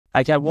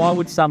Okay, why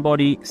would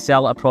somebody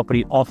sell a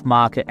property off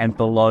market and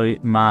below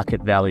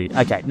market value?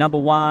 Okay, number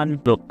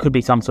one, look, could be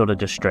some sort of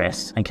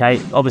distress.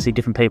 Okay, obviously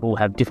different people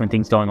have different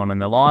things going on in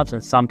their lives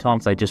and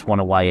sometimes they just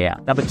want a way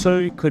out. Number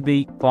two could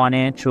be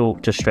financial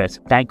distress.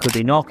 Bank could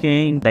be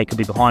knocking, they could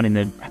be behind in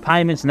the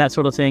payments and that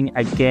sort of thing.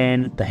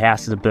 Again, the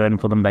house is a burden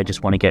for them, they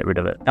just want to get rid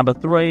of it. Number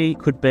three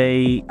could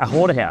be a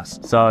hoarder house.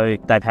 So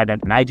they've had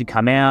an agent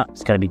come out,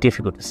 it's going to be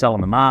difficult to sell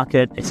on the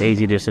market, it's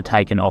easier just to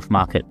take an off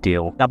market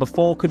deal. Number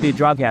four could be a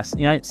drug house.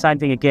 You know, same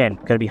thing again,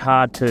 going to be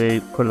hard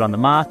to put it on the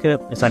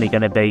market. It's only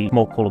going to be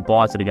more qualified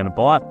buyers that are going to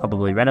buy it,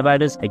 probably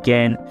renovators.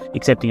 Again,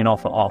 accepting an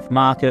offer off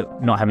market,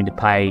 not having to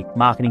pay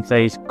marketing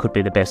fees could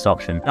be the best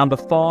option. Number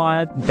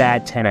five,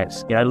 bad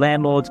tenants. You know,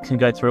 landlords can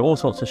go through all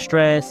sorts of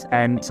stress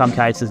and in some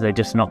cases they're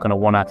just not going to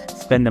want to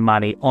spend the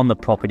money on the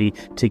property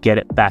to get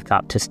it back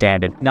up to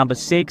standard. Number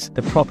six,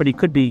 the property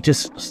could be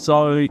just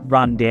so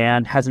run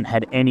down, hasn't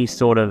had any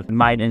sort of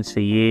maintenance for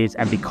years,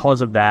 and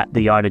because of that,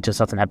 the owner just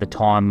doesn't have the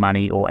time,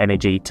 money or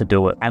energy to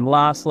do it. And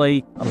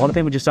lastly, a lot of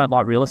people just don't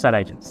like real estate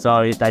agents.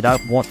 So they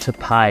don't want to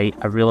pay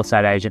a real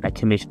estate agent a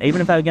commission. Even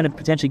if they're going to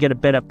potentially get a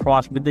better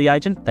price with the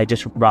agent, they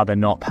just rather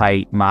not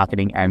pay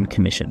marketing and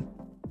commission.